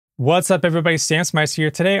What's up everybody, Smyers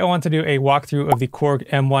here. Today I want to do a walkthrough of the Korg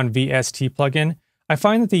M1 VST plugin. I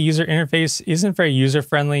find that the user interface isn't very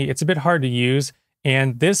user-friendly, it's a bit hard to use,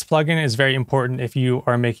 and this plugin is very important if you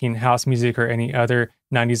are making house music or any other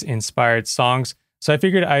 90s inspired songs. So I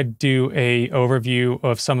figured I'd do a overview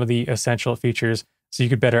of some of the essential features so you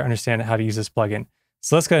could better understand how to use this plugin.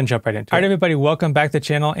 So let's go ahead and jump right into it. All right, everybody, welcome back to the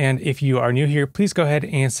channel. And if you are new here, please go ahead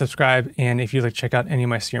and subscribe. And if you'd like to check out any of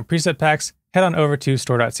my serum preset packs, head on over to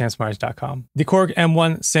store.samsmyers.com. The Korg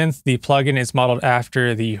M1 synth, the plugin is modeled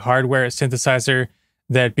after the hardware synthesizer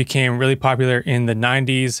that became really popular in the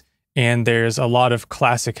 90s. And there's a lot of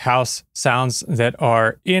classic house sounds that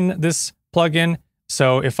are in this plugin.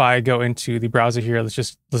 So if I go into the browser here, let's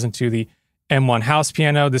just listen to the M1 house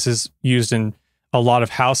piano. This is used in a lot of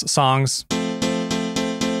house songs.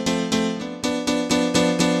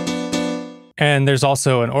 And there's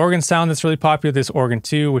also an organ sound that's really popular, this organ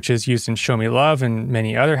 2, which is used in Show Me Love and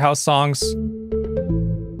many other house songs.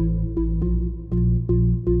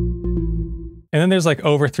 And then there's like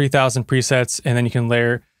over 3,000 presets, and then you can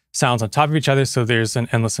layer sounds on top of each other, so there's an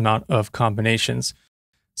endless amount of combinations.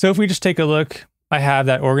 So if we just take a look, I have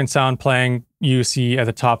that organ sound playing. You see at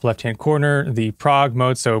the top left-hand corner, the Prog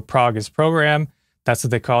mode, so Prog is program. That's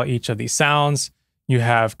what they call each of these sounds. You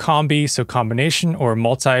have combi, so combination, or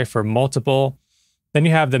multi for multiple. Then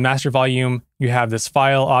you have the master volume. You have this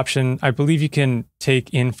file option. I believe you can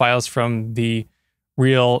take in files from the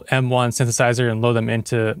real M1 synthesizer and load them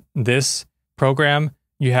into this program.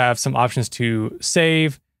 You have some options to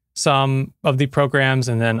save some of the programs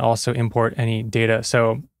and then also import any data.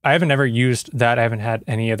 So I haven't ever used that. I haven't had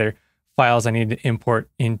any other files I need to import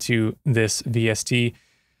into this VST,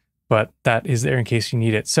 but that is there in case you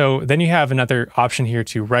need it. So then you have another option here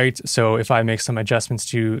to write. So if I make some adjustments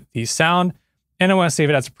to the sound and I want to save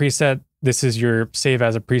it as a preset, this is your save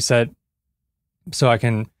as a preset. So I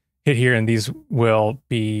can hit here and these will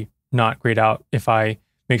be not grayed out if I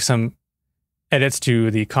make some edits to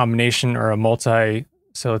the combination or a multi.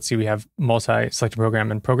 So let's see, we have multi, select a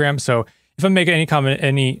program and program. So if I make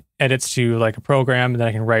any edits to like a program, then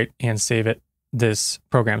I can write and save it this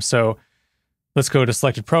program. So let's go to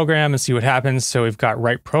selected program and see what happens. So we've got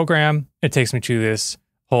write program. It takes me to this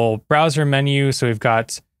whole browser menu. So we've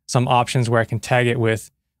got some options where I can tag it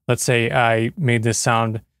with, let's say I made this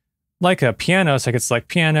sound like a piano. So I could select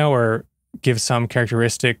piano or give some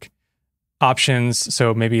characteristic options.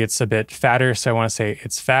 So maybe it's a bit fatter. So I want to say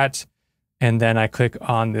it's fat. And then I click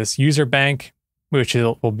on this user bank, which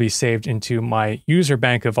will be saved into my user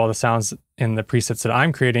bank of all the sounds in the presets that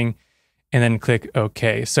I'm creating. And then click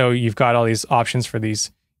OK. So you've got all these options for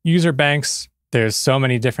these user banks. There's so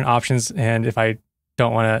many different options. And if I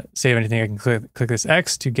don't want to save anything, I can click this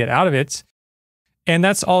X to get out of it. And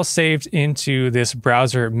that's all saved into this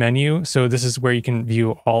browser menu. So this is where you can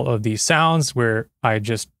view all of these sounds where I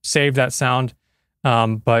just saved that sound.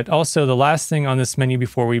 But also the last thing on this menu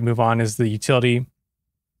before we move on is the utility.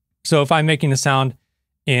 So if I'm making a sound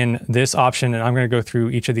in this option, and I'm going to go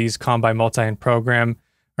through each of these combi, multi, and program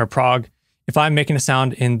or prog. If I'm making a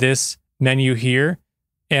sound in this menu here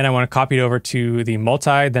and I want to copy it over to the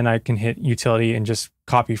multi, then I can hit utility and just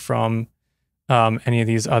copy from any of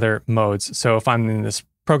these other modes. So if I'm in this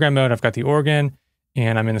program mode, I've got the organ,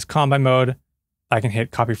 and I'm in this combi mode, I can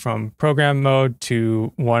hit copy from program mode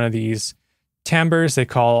to one of these timbres. They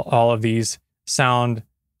call all of these sound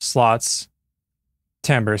slots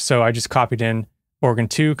timbres. So I just copied in organ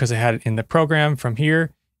 2 because I had it in the program from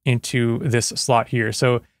here into this slot here.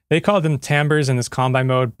 So they call them timbres in this combi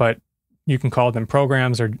mode, but you can call them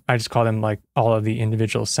programs, or I just call them like all of the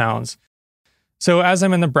individual sounds. So as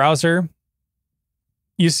I'm in the browser,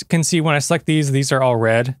 you can see when I select these are all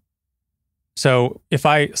red. So if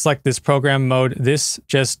I select this program mode, this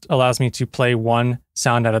just allows me to play one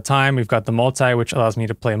sound at a time. We've got the multi, which allows me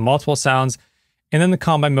to play multiple sounds, and then the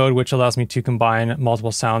combi mode, which allows me to combine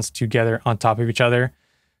multiple sounds together on top of each other.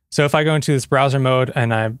 So if I go into this browser mode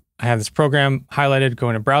and I have this program highlighted, go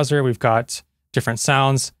into browser, we've got different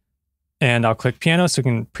sounds, and I'll click piano so we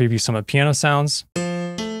can preview some of the piano sounds.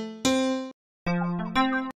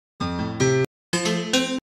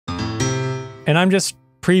 And I'm just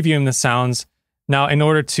previewing the sounds. Now, in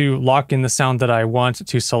order to lock in the sound that I want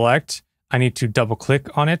to select, I need to double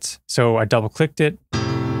click on it. So I double clicked it,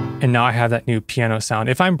 and now I have that new piano sound.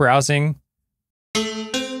 If I'm browsing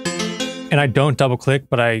and I don't double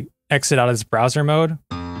click, but I exit out of this browser mode,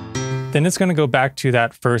 then it's going to go back to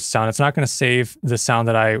that first sound. It's not going to save the sound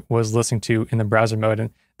that I was listening to in the browser mode. And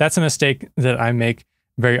that's a mistake that I make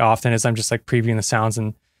very often, is I'm just like previewing the sounds.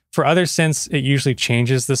 And for other synths, it usually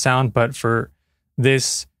changes the sound, but for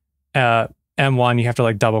this M1, you have to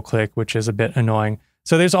like double click, which is a bit annoying.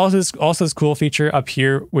 So there's also this cool feature up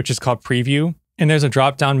here, which is called preview. And there's a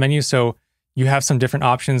drop down menu. So you have some different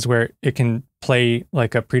options where it can play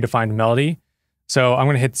like a predefined melody. So I'm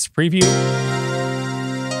going to hit this preview.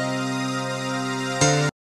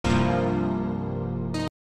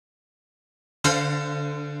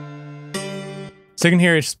 So you can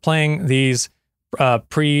hear it's playing these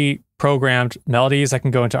pre-programmed melodies. I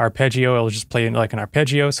can go into arpeggio. It'll just play like an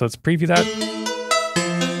arpeggio. So let's preview that.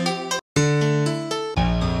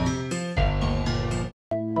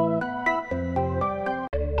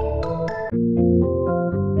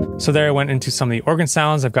 So there I went into some of the organ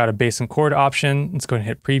sounds. I've got a bass and chord option. Let's go ahead and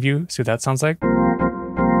hit preview, see what that sounds like.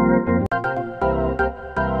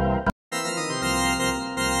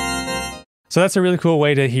 So that's a really cool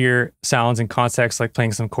way to hear sounds in context, like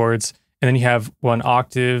playing some chords. And then you have one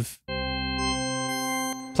octave,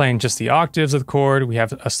 playing just the octaves of the chord. We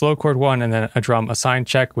have a slow chord one, and then a drum assign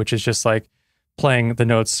check, which is just like playing the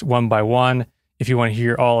notes one by one. If you want to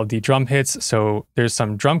hear all of the drum hits, so there's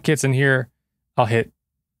some drum kits in here. I'll hit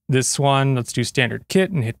this one. Let's do standard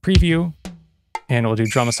kit and hit preview. And we'll do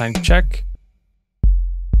drum assign check.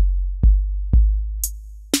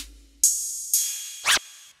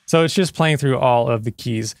 So it's just playing through all of the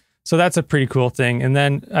keys. So that's a pretty cool thing. And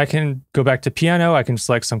then I can go back to piano. I can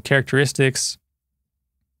select some characteristics,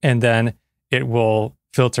 and then it will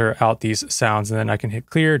filter out these sounds. And then I can hit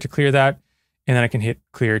clear to clear that. And then I can hit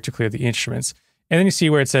clear to clear the instruments. And then you see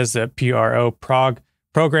where it says the Prog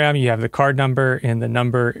program. You have the card number and then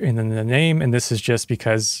the name. And this is just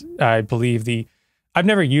because I believe I've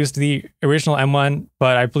never used the original M1,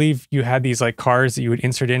 but I believe you had these like cards that you would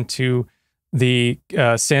insert into the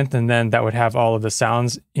synth, and then that would have all of the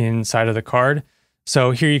sounds inside of the card.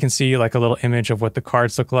 So here you can see like a little image of what the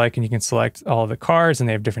cards look like, and you can select all of the cards and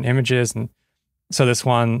they have different images. And so this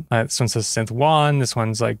one says synth 1, this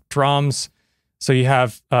one's like drums. So you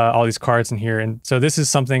have all these cards in here. And so this is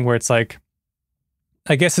something where it's like,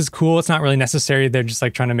 I guess it's cool. It's not really necessary. They're just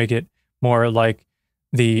like trying to make it more like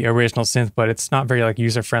the original synth, but it's not very like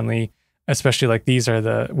user friendly, especially like these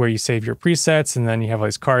are where you save your presets, and then you have all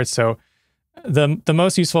these cards. So the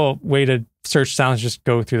most useful way to search sounds is just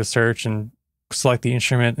go through the search and select the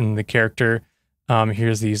instrument and the character.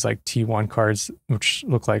 Here's these like T1 cards, which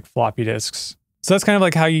look like floppy disks. So that's kind of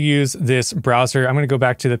like how you use this browser. I'm going to go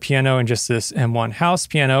back to the piano and just this M1 house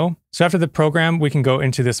piano. So after the program, we can go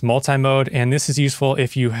into this multi-mode, and this is useful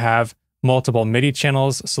if you have multiple MIDI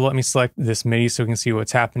channels. So let me select this MIDI so we can see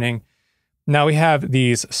what's happening. Now we have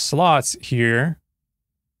these slots here.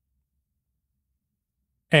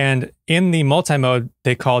 And in the multi-mode,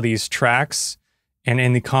 they call these tracks. And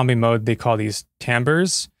in the combi mode, they call these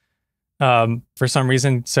timbres for some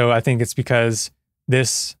reason. So I think it's because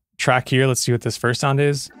this track here, let's see what this first sound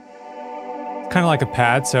is. It's kind of like a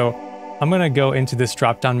pad. So I'm going to go into this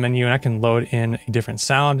drop-down menu, and I can load in a different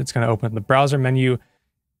sound. It's going to open the browser menu,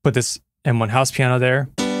 put this M1 house piano there,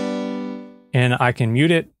 and I can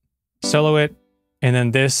mute it, solo it. And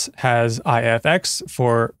then this has IFX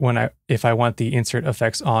for if I want the insert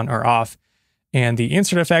effects on or off. And the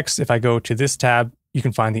insert effects, if I go to this tab, you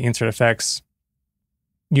can find the insert effects.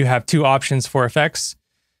 You have two options for effects.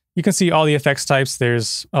 You can see all the effects types.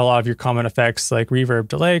 There's a lot of your common effects like reverb,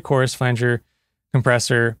 delay, chorus, flanger,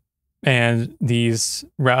 compressor, and the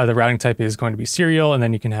routing type is going to be serial. And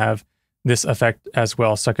then you can have this effect as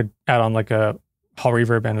well. So I could add on like a hall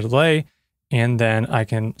reverb and a delay. And then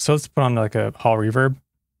so let's put on like a hall reverb.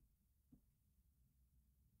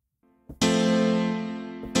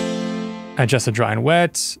 Adjust the dry and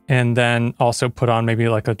wet, and then also put on maybe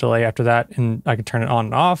like a delay after that, and I can turn it on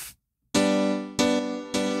and off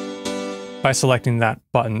by selecting that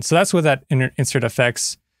button. So that's what that insert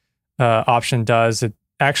effects option does. It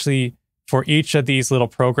actually, for each of these little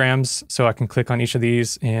programs, so I can click on each of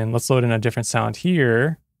these, and let's load in a different sound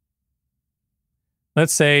here.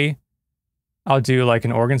 Let's say I'll do like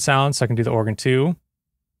an organ sound, so I can do the organ 2.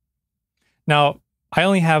 Now, I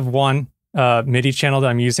only have one MIDI channel that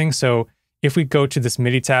I'm using, so if we go to this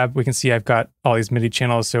MIDI tab, we can see I've got all these MIDI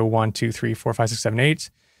channels, so 1, 2, 3, 4, 5, 6, 7, 8.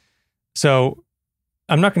 So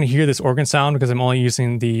I'm not going to hear this organ sound because I'm only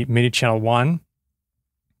using the MIDI channel 1.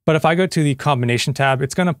 But if I go to the combination tab,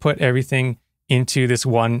 it's going to put everything into this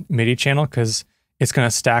one MIDI channel because it's going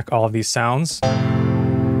to stack all of these sounds.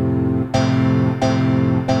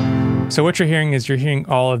 So what you're hearing is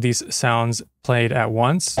all of these sounds played at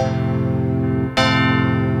once.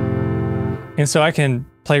 And so I can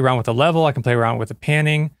play around with the level, I can play around with the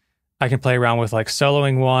panning, I can play around with like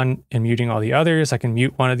soloing one and muting all the others. I can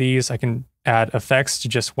mute one of these, I can add effects to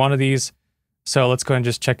just one of these. So let's go ahead and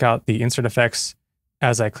just check out the insert effects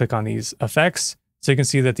as I click on these effects. So you can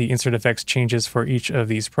see that the insert effects changes for each of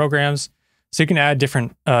these programs. So you can add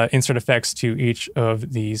different insert effects to each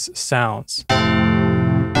of these sounds.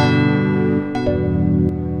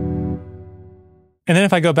 And then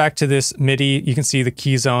if I go back to this MIDI, you can see the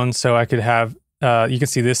key zone. So I could have, you can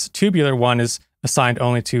see this tubular one is assigned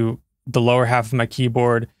only to the lower half of my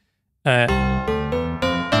keyboard.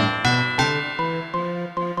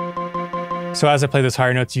 So as I play those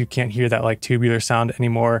higher notes, you can't hear that like tubular sound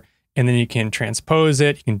anymore. And then you can transpose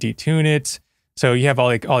it, you can detune it. So you have all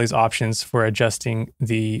these options for adjusting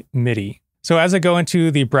the MIDI. So as I go into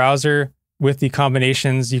the browser with the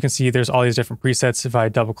combinations, you can see there's all these different presets. If I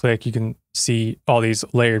double click, you can see all these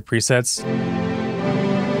layered presets.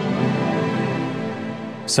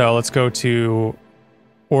 So let's go to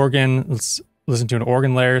organ. Let's listen to an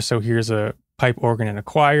organ layer. So here's a pipe organ and a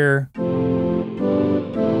choir.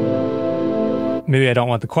 Maybe I don't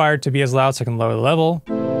want the choir to be as loud, so I can lower the level.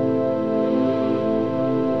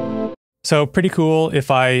 So pretty cool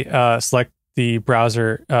if I select the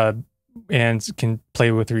browser and can play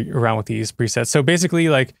around with these presets. So basically,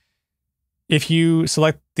 like if you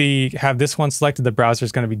have this one selected, the browser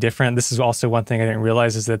is going to be different. This is also one thing I didn't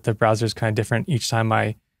realize, is that the browser is kind of different each time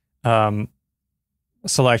I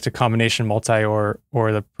select a combination, multi, or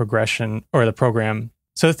the progression or the program.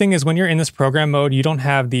 So the thing is, when you're in this program mode, you don't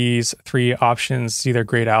have these three options, either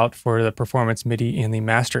grayed out for the performance, MIDI, and the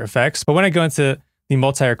master effects. But when I go into the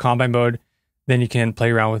multi or combi mode, then you can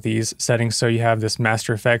play around with these settings. So you have this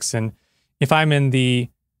master effects. And if I'm in the,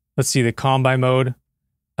 let's see, the combi mode,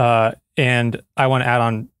 and I want to add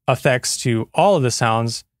on effects to all of the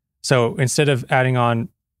sounds. So instead of adding on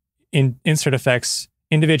insert effects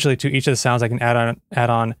individually to each of the sounds, I can add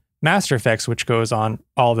on master effects, which goes on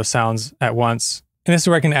all the sounds at once. And this is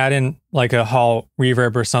where I can add in like a hall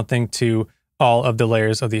reverb or something to all of the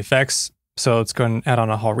layers of the effects. So let's go and add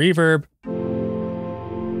on a hall reverb.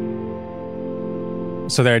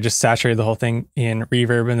 So there I just saturated the whole thing in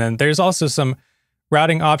reverb. And then there's also some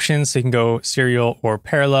routing options. So you can go serial or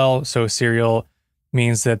parallel. So serial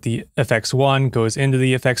means that the effects 1 goes into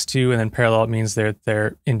the effects 2, and then parallel means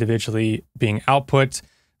they're individually being output.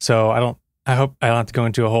 So I hope I don't have to go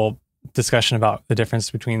into a whole discussion about the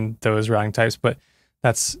difference between those routing types, but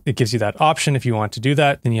it gives you that option if you want to do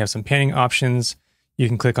that. Then you have some panning options. You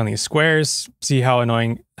can click on these squares, see how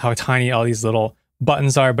tiny all these little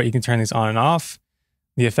buttons are, but you can turn these on and off,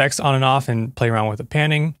 the effects on and off, and play around with the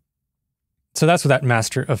panning. So that's what that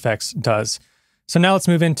master effects does. So now let's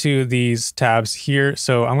move into these tabs here.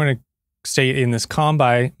 So I'm going to stay in this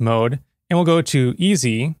combi mode, and we'll go to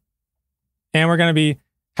easy, and we're going to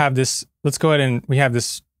have this, let's go ahead and we have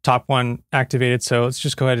this top one activated. So let's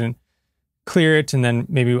just go ahead and clear it. And then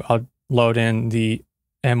maybe I'll load in the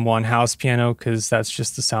M1 house piano, because that's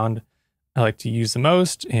just the sound I like to use the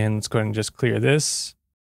most. And let's go ahead and just clear this.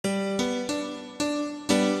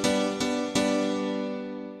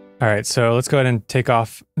 All right, so let's go ahead and take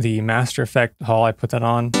off the master effect hall. I put that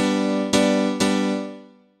on.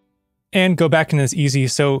 And go back into this easy.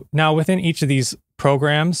 So now within each of these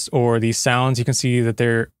programs or these sounds, you can see that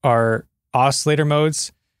there are oscillator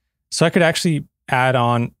modes. So I could actually add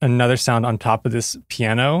on another sound on top of this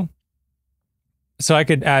piano. So I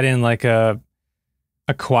could add in like a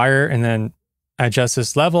choir and then adjust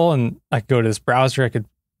this level, and I could go to this browser. I could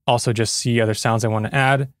also just see other sounds I want to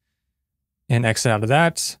add and exit out of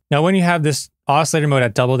that. Now, when you have this oscillator mode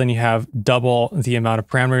at double, then you have double the amount of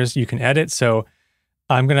parameters you can edit. So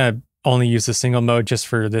I'm going to only use the single mode just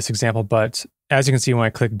for this example. But as you can see, when I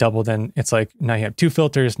click double, then it's like now you have 2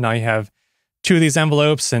 filters. Now you have 2 of these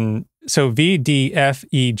envelopes. And so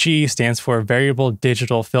VDFEG stands for Variable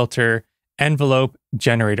Digital Filter Envelope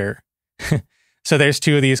Generator. So there's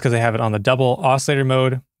 2 of these because I have it on the double oscillator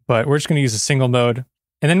mode, but we're just going to use a single mode.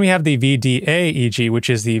 And then we have the VDA-EG, which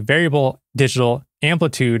is the Variable Digital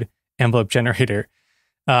Amplitude Envelope Generator.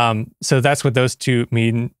 So that's what those 2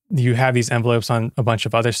 mean. You have these envelopes on a bunch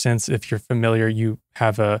of other synths. If you're familiar, you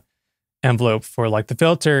have a envelope for like the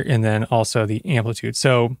filter and then also the amplitude.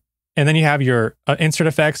 So, and then you have your insert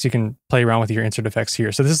effects. You can play around with your insert effects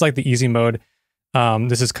here. So this is like the easy mode.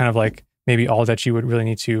 This is kind of like maybe all that you would really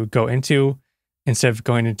need to go into instead of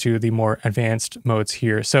going into the more advanced modes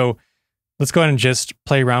here. So let's go ahead and just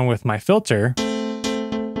play around with my filter.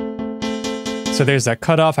 So there's that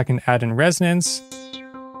cutoff. I can add in resonance.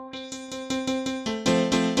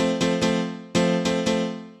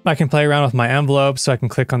 I can play around with my envelope. So I can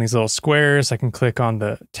click on these little squares. I can click on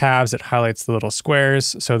the tabs that highlights the little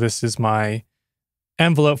squares. So this is my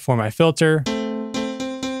envelope for my filter.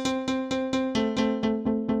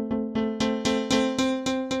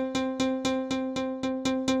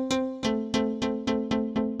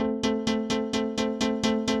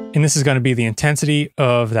 And this is going to be the intensity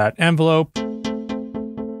of that envelope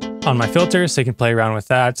on my filter, so you can play around with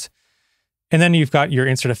that. And then you've got your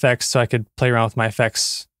insert effects, so I could play around with my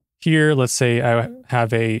effects here. Let's say I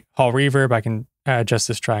have a hall reverb, I can adjust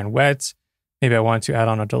this dry and wet. Maybe I want to add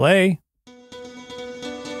on a delay.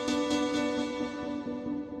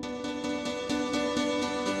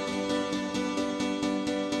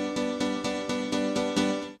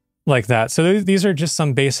 Like that. So these are just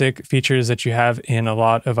some basic features that you have in a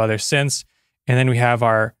lot of other synths. And then we have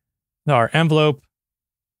our envelope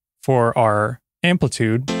for our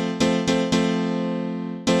amplitude.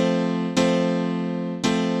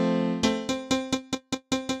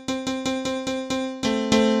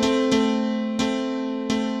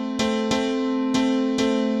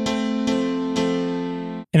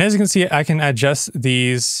 And as you can see, I can adjust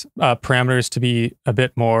these parameters to be a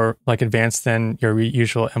bit more like advanced than your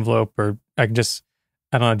usual envelope, or I can just,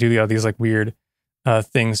 I don't know, do all these like weird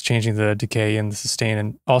things, changing the decay and the sustain.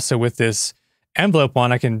 And also with this envelope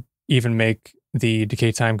one, I can even make the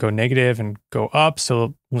decay time go negative and go up.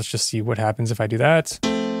 So let's just see what happens if I do that.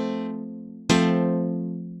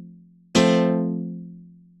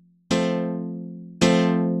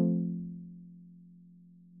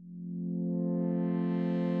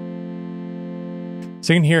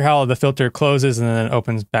 So you can hear how the filter closes and then it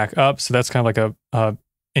opens back up. So that's kind of like a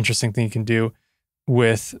interesting thing you can do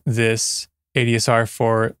with this ADSR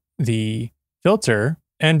for the filter.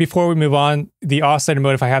 And before we move on, the oscillator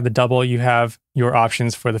mode, if I have the double, you have your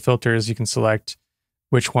options for the filters. You can select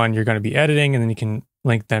which one you're going to be editing, and then you can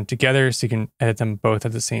link them together so you can edit them both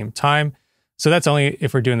at the same time. So that's only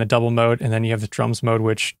if we're doing the double mode. And then you have the drums mode,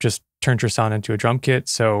 which just turns your sound into a drum kit.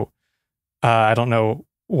 So I don't know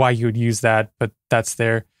why you would use that, but that's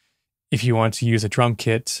there if you want to use a drum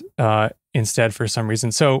kit instead for some reason.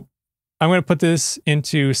 So I'm going to put this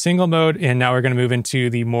into single mode, and now we're going to move into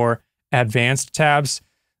the more advanced tabs.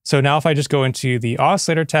 So now if I just go into the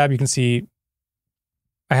oscillator tab, you can see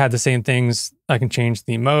I have the same things. I can change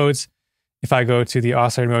the modes. If I go to the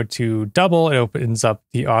oscillator mode to double, it opens up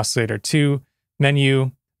the oscillator 2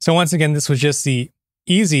 menu. So once again, this was just the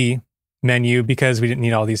easy menu because we didn't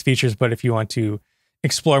need all these features. But if you want to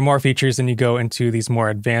explore more features, then you go into these more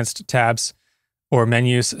advanced tabs or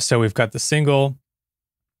menus. So we've got the single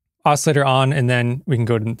oscillator on, and then we can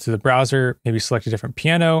go into the browser, maybe select a different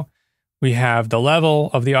piano. We have the level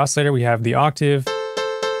of the oscillator. We have the octave.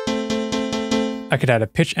 I could add a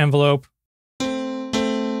pitch envelope.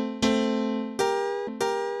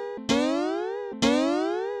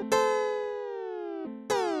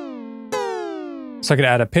 So I could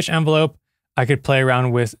add a pitch envelope. I could play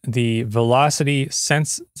around with the velocity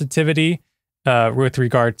sensitivity with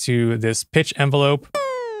regard to this pitch envelope.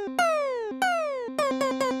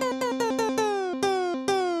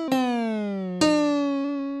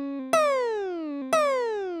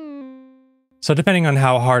 So depending on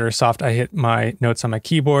how hard or soft I hit my notes on my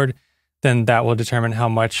keyboard, then that will determine how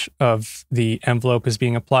much of the envelope is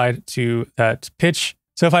being applied to that pitch.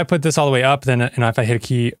 So if I put this all the way up, then and if I hit a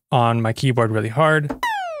key on my keyboard really hard,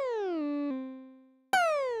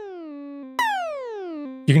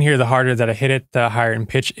 you can hear the harder that I hit it, the higher in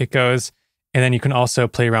pitch it goes. And then you can also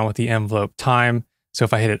play around with the envelope time. So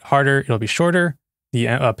if I hit it harder, it'll be shorter.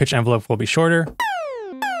 The pitch envelope will be shorter.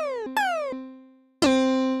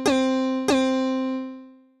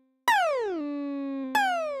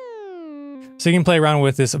 So you can play around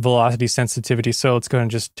with this velocity sensitivity. So let's go ahead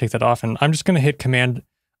and just take that off. And I'm just going to hit Command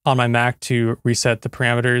on my Mac to reset the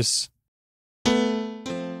parameters.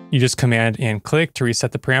 You just Command and click to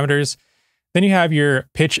reset the parameters. Then you have your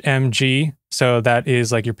pitch MG. So that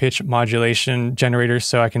is like your pitch modulation generator.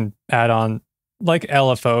 So I can add on like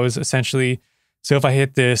LFOs essentially. So if I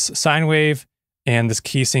hit this sine wave and this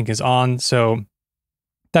key sync is on, so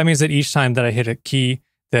that means that each time that I hit a key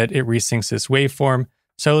that it resyncs this waveform.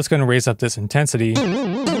 So let's go and raise up this intensity. And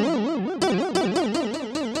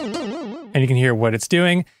you can hear what it's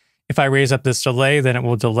doing. If I raise up this delay, then it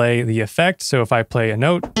will delay the effect. So if I play a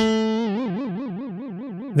note,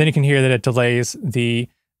 then you can hear that it delays the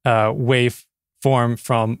waveform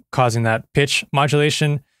from causing that pitch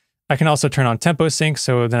modulation. I can also turn on tempo sync.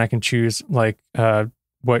 So then I can choose like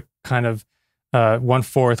what kind of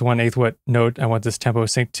 1/4, 1/8 what note I want this tempo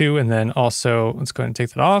sync to. And then also, let's go ahead and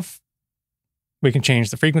take that off. We can change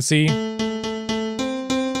the frequency.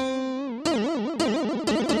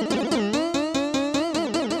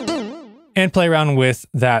 And play around with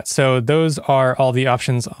that. So those are all the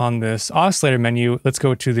options on this oscillator menu. Let's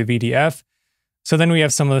go to the VDF. So then we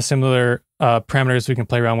have some of the similar parameters we can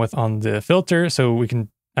play around with on the filter. So we can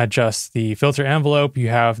adjust the filter envelope. You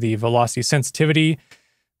have the velocity sensitivity.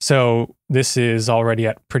 So this is already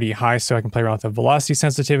at pretty high, so I can play around with the velocity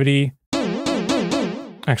sensitivity.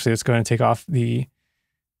 Actually, let's go ahead and take off the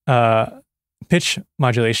pitch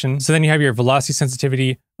modulation. So then you have your velocity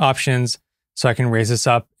sensitivity options. So I can raise this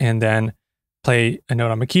up and then play a note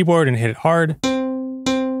on my keyboard and hit it hard.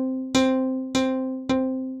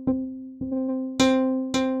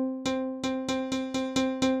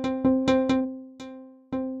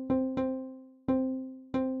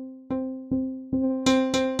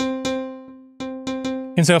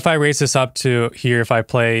 And so if I raise this up to here, if I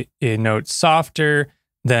play a note softer,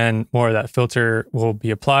 then more of that filter will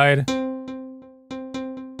be applied.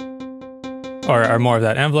 Or more of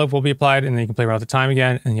that envelope will be applied, and then you can play around with the time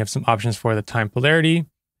again, and you have some options for the time polarity.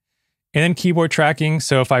 And then keyboard tracking.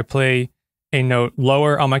 So if I play a note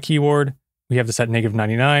lower on my keyboard, we have this at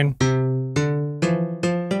 -99.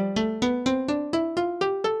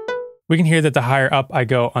 We can hear that the higher up I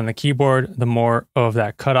go on the keyboard, the more of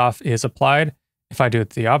that cutoff is applied. If I do it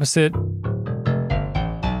the opposite,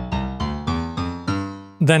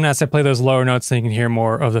 then as I play those lower notes, then you can hear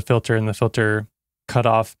more of the filter and the filter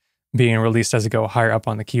cutoff being released as I go higher up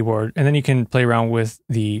on the keyboard. And then you can play around with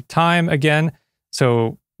the time again.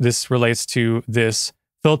 So this relates to this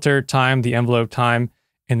filter time, the envelope time,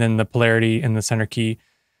 and then the polarity in the center key.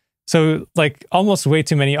 So like almost way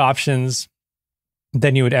too many options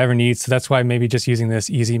than you would ever need. So that's why maybe just using this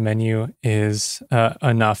easy menu is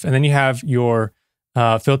enough. And then you have your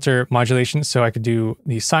filter modulation. So I could do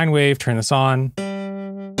the sine wave, turn this on.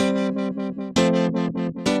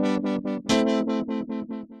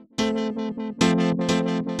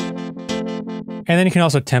 And then you can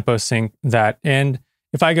also tempo sync that. And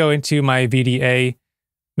if I go into my VDA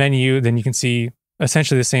menu, then you can see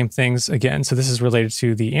essentially the same things again. So this is related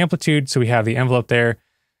to the amplitude. So we have the envelope there,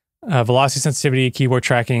 velocity sensitivity, keyboard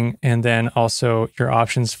tracking, and then also your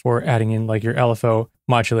options for adding in like your LFO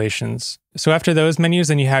modulations. So after those menus,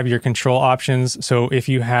 then you have your control options. So if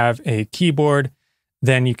you have a keyboard,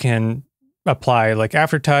 then you can apply like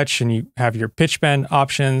aftertouch, and you have your pitch bend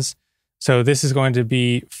options. So this is going to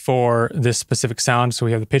be for this specific sound. So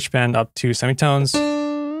we have the pitch bend up to semitones.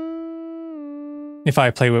 If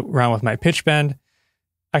I play around with my pitch bend,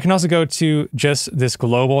 I can also go to just this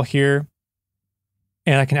global here,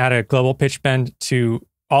 and I can add a global pitch bend to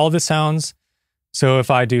all of the sounds. So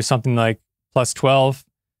if I do something like +12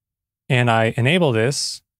 and I enable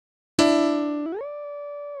this,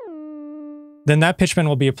 then that pitch bend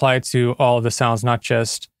will be applied to all of the sounds, not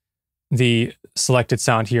just the selected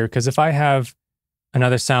sound here. Because if I have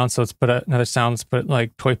another sound, so let's put another sound, let's put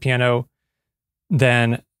like toy piano,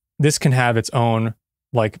 then this can have its own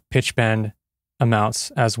like pitch bend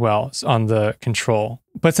amounts as well on the control.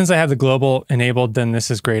 But since I have the global enabled, then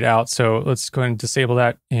this is grayed out. So let's go ahead and disable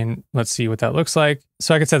that, and let's see what that looks like.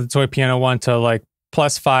 So I could set the toy piano one to like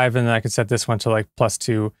 +5, and then I could set this one to like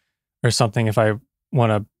 +2 or something if I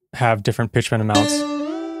want to have different pitch bend amounts.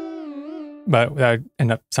 But that would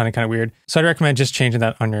end up sounding kind of weird. So I'd recommend just changing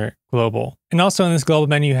that on your global. And also in this global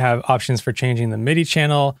menu, you have options for changing the MIDI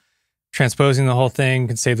channel, transposing the whole thing. You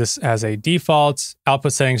can save this as a default,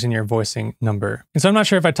 output settings, and your voicing number. And so I'm not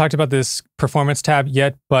sure if I talked about this performance tab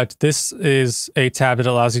yet, but this is a tab that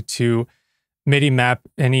allows you to MIDI map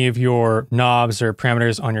any of your knobs or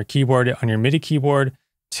parameters on your keyboard, on your MIDI keyboard,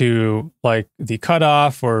 to like the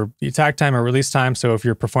cutoff or the attack time or release time. So if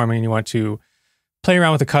you're performing and you want to play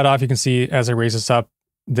around with the cutoff, you can see as I raise this up,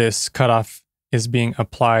 this cutoff is being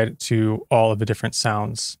applied to all of the different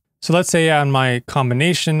sounds. So let's say on my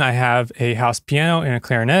combination, I have a house piano and a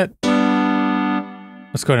clarinet.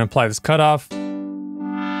 Let's go ahead and apply this cutoff.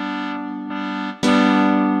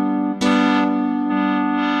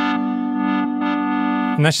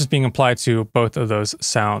 And that's just being applied to both of those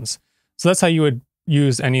sounds. So that's how you would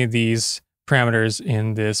use any of these parameters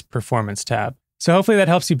in this performance tab. So hopefully that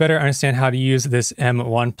helps you better understand how to use this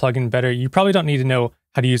M1 plugin better. You probably don't need to know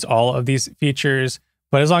how to use all of these features,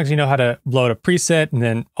 but as long as you know how to load a preset and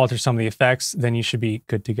then alter some of the effects, then you should be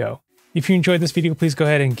good to go. If you enjoyed this video, please go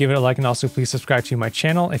ahead and give it a like, and also please subscribe to my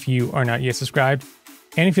channel if you are not yet subscribed.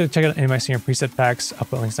 And if you'd like to check out any of my serum preset packs, I'll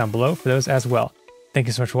put links down below for those as well. Thank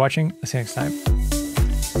you so much for watching. I'll see you next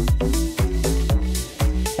time.